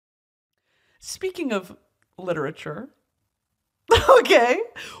Speaking of literature, okay,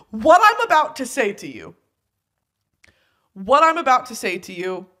 what I'm about to say to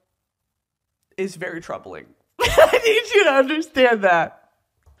you is very troubling. I need you to understand that.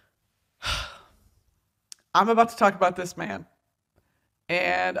 I'm about to talk about this man.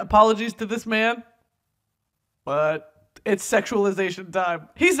 And apologies to this man, but it's sexualization time.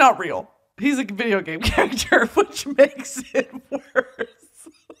 He's not real. He's a video game character, which makes it worse.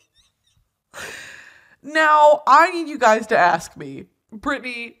 Now, I need you guys to ask me,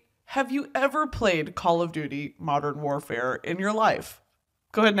 Brittany, have you ever played Call of Duty Modern Warfare in your life?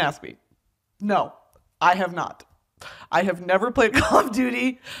 Go ahead and ask me. No, I have not. I have never played Call of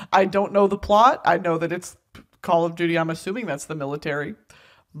Duty. I don't know the plot. I know that it's Call of Duty. I'm assuming that's the military.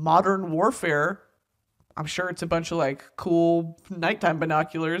 Modern Warfare, I'm sure it's a bunch of like cool nighttime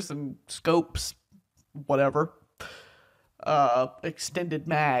binoculars and scopes, whatever. Extended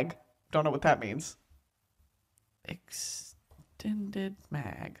mag. Don't know what that means. Extended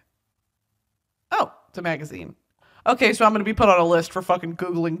mag. Oh, it's a magazine. Okay, so I'm going to be put on a list for fucking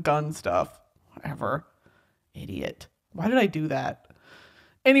Googling gun stuff. Whatever. Idiot. Why did I do that?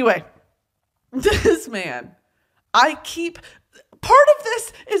 Anyway, this man, part of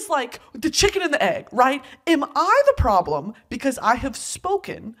this is like the chicken and the egg, right? Am I the problem because I have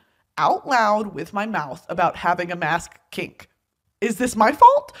spoken out loud with my mouth about having a mask kink? Is this my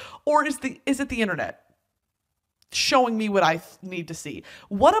fault? Or is it the internet showing me what I need to see?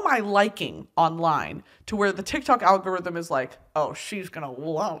 What am I liking online to where the TikTok algorithm is like, oh, she's gonna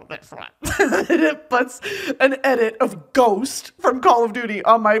love this one. It puts an edit of Ghost from Call of Duty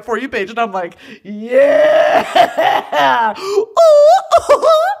on my For You page, and I'm like, yeah!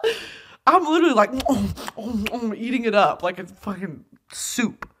 I'm literally like, eating it up like it's fucking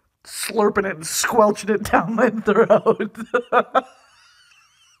soup. Slurping it and squelching it down my throat.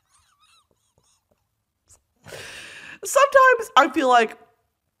 Sometimes I feel like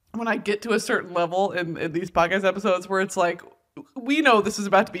when I get to a certain level in these podcast episodes where it's like, we know this is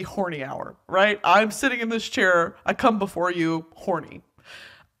about to be horny hour, right? I'm sitting in this chair. I come before you horny.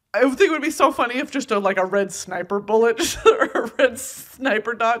 I think it would be so funny if just a red sniper bullet or a red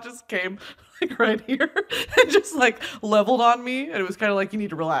sniper dot just came like right here and just like leveled on me. And it was kind of like, you need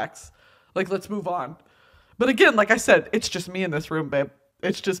to relax. Like, let's move on. But again, like I said, it's just me in this room, babe.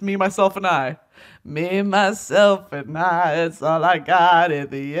 It's just me, myself, and I. Me, myself, and I. It's all I got in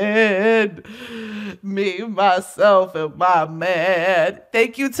the end. Me, myself, and my man.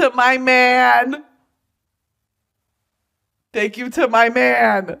 Thank you to my man. Thank you to my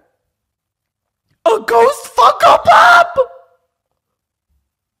man. A ghost fuck up!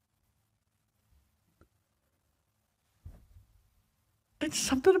 It's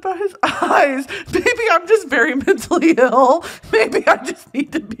something about his eyes. Maybe I'm just very mentally ill. Maybe I just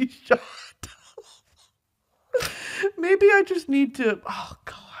need to be shot. Maybe I just need to... Oh,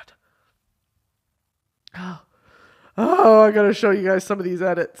 God. Oh, I gotta show you guys some of these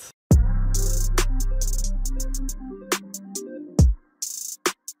edits.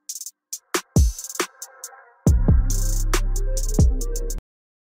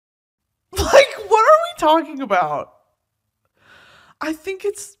 Like, what are we talking about? I think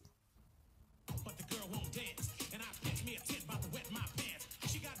it's... But the girl won't dance, and I pitch me a tit about to wet my pants.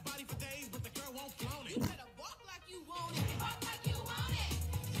 She got body for days, but the girl won't flaunt it. You better walk like you want it. Walk like you want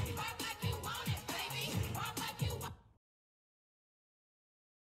it. Walk like you want it, baby. Walk like you want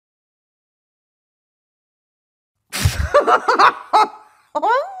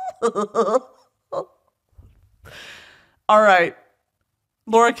it. All right.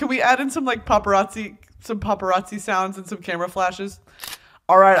 Laura, can we add in some paparazzi sounds and some camera flashes?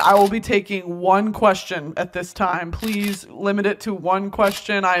 All right, I will be taking one question at this time. Please limit it to one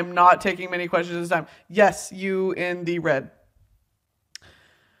question. I am not taking many questions this time. Yes, you in the red.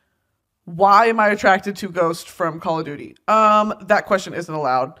 Why am I attracted to Ghost from Call of Duty? That question isn't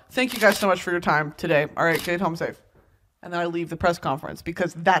allowed. Thank you guys so much for your time today. All right, get home safe. And then I leave the press conference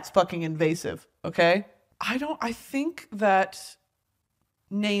because that's fucking invasive, okay? I think that,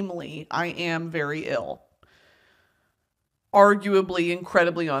 namely, I am very ill. Arguably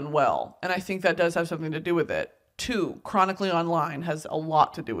incredibly unwell. And I think that does have something to do with it. 2, chronically online has a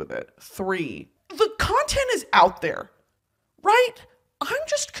lot to do with it. 3, the content is out there, right? I'm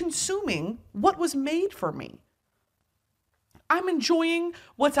just consuming what was made for me. I'm enjoying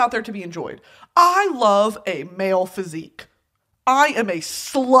what's out there to be enjoyed. I love a male physique. I am a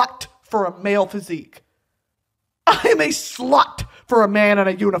slut for a male physique. I am a slut for a man in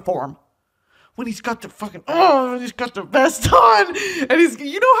a uniform. When he's got the fucking, he's got the vest on, and he's,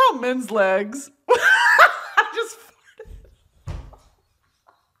 you know how men's legs, I just farted.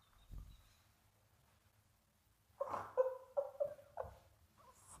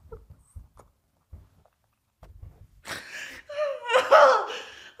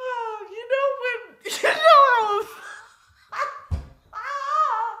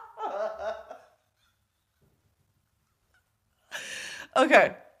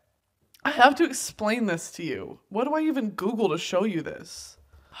 Okay. I have to explain this to you. What do I even Google to show you this?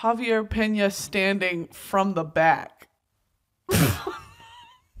 Javier Pena standing from the back.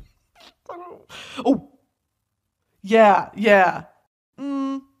 Oh. Yeah.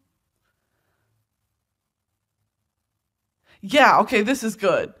 Yeah, okay, this is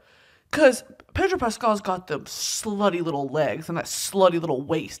good. Because Pedro Pascal's got them slutty little legs and that slutty little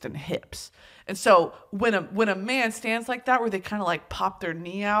waist and hips. And so when a man stands like that, where they kind of like pop their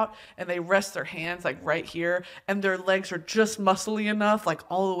knee out and they rest their hands like right here, and their legs are just muscly enough, like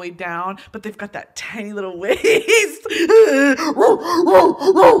all the way down, but they've got that tiny little waist.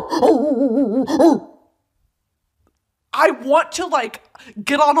 I want to like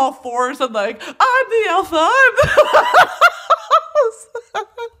get on all fours and like, I'm the alpha. I'm the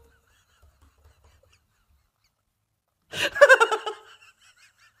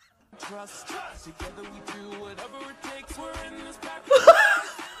Trust. Together we do whatever it takes. We're in this back.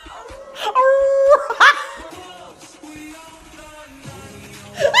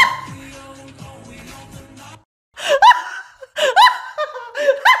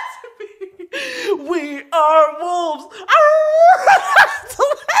 We are wolves.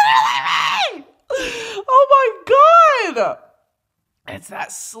 Oh my god! It's that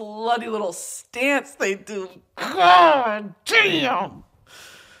slutty little stance they do. God damn!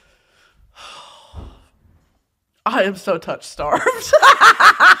 I am so touch-starved.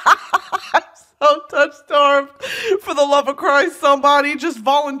 I'm so touch-starved. For the love of Christ, somebody just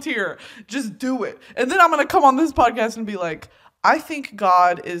volunteer. Just do it. And then I'm going to come on this podcast and be like, I think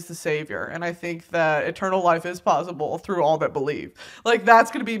God is the savior, and I think that eternal life is possible through all that believe. Like,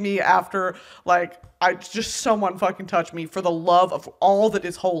 that's going to be me after, like, someone fucking touch me for the love of all that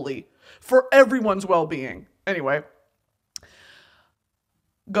is holy, for everyone's well-being. Anyway.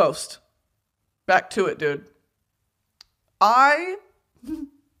 Ghost. Back to it, dude. I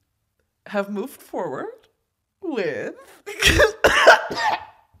have moved forward with...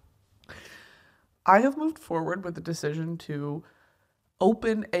 I have moved forward with the decision to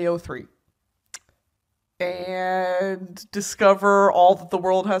open AO3 and discover all that the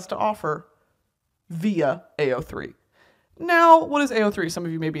world has to offer via AO3. Now, what is AO3? Some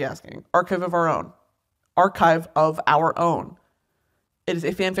of you may be asking. Archive of our own. Archive of our own. It is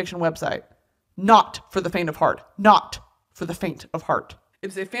a fanfiction website. Not for the faint of heart. Not for the faint of heart.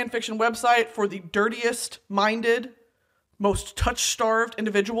 It's a fanfiction website for the dirtiest minded, most touch-starved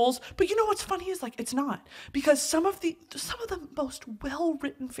individuals. But you know what's funny is, like, it's not. Because some of the most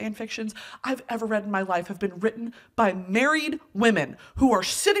well-written fan fictions I've ever read in my life have been written by married women who are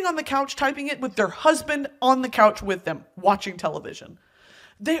sitting on the couch typing it with their husband on the couch with them, watching television.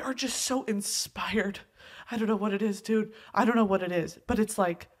 They are just so inspired. I don't know what it is, dude. I don't know what it is. But it's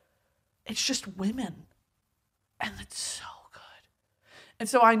like, it's just women. And it's so good. And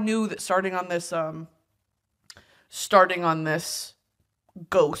so I knew that starting on this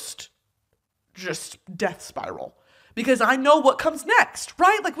ghost, just death spiral. Because I know what comes next,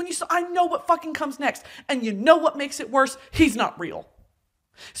 right? Like I know what fucking comes next. And you know what makes it worse? He's not real.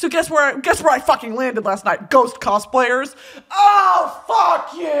 So guess where I fucking landed last night? Ghost cosplayers. Oh,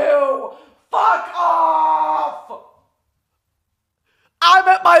 fuck you. Fuck off. I'm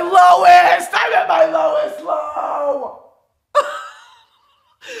at my lowest low.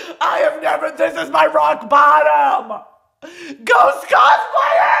 This is my rock bottom. Ghost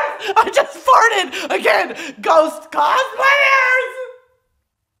cosplayers! I just farted again. Ghost cosplayers!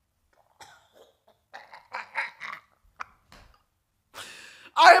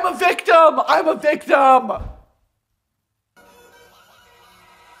 I am a victim. I'm a victim.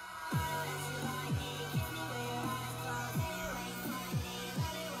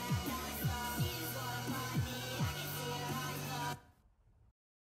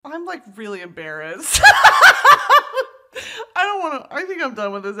 I'm like really embarrassed. I think I'm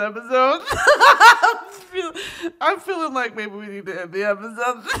done with this episode. I'm feeling like maybe we need to end the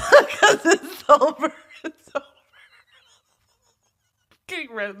episode because it's over. It's over.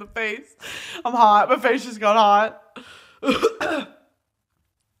 Getting red in the face. I'm hot. My face just got hot.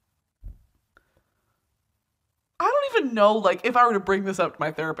 I don't even know, like, if I were to bring this up to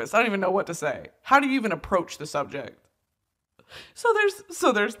my therapist, I don't even know what to say. How do you even approach the subject? So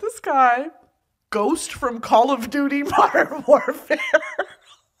there's this guy, Ghost from Call of Duty Modern Warfare.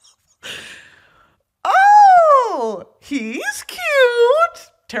 Oh, he's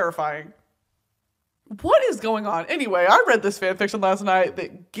cute. Terrifying. What is going on? Anyway, I read this fanfiction last night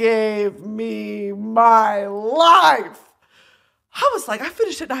that gave me my life. I was like, I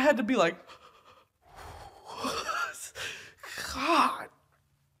finished it and I had to be like, God.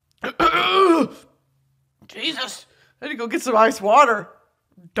 Jesus. I need to go get some ice water.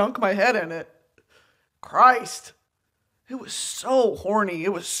 Dunk my head in it. Christ. It was so horny.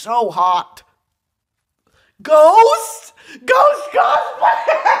 It was so hot. Ghost? Ghost cosplay!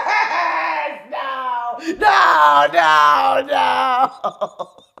 No! No! No! No!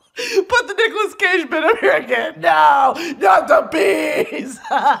 Put the Nicolas Cage bit up here again. No! Not the bees!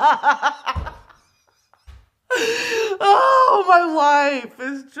 Oh, my life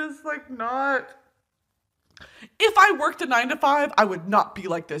is just like not... If I worked a 9 to 5, I would not be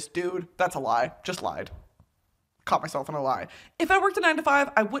like this, dude. That's a lie. Just lied. Caught myself in a lie. If I worked a 9 to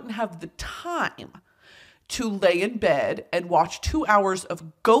 5, I wouldn't have the time to lay in bed and watch 2 hours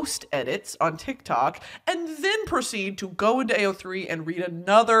of ghost edits on TikTok and then proceed to go into AO3 and read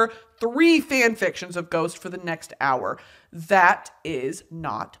another 3 fan fictions of Ghost for the next hour. That is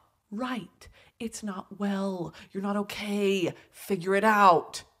not right. It's not well. You're not okay. Figure it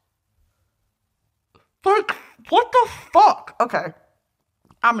out. Like, what the fuck? Okay.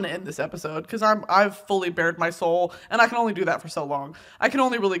 I'm going to end this episode because I've fully bared my soul and I can only do that for so long. I can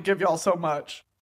only really give y'all so much.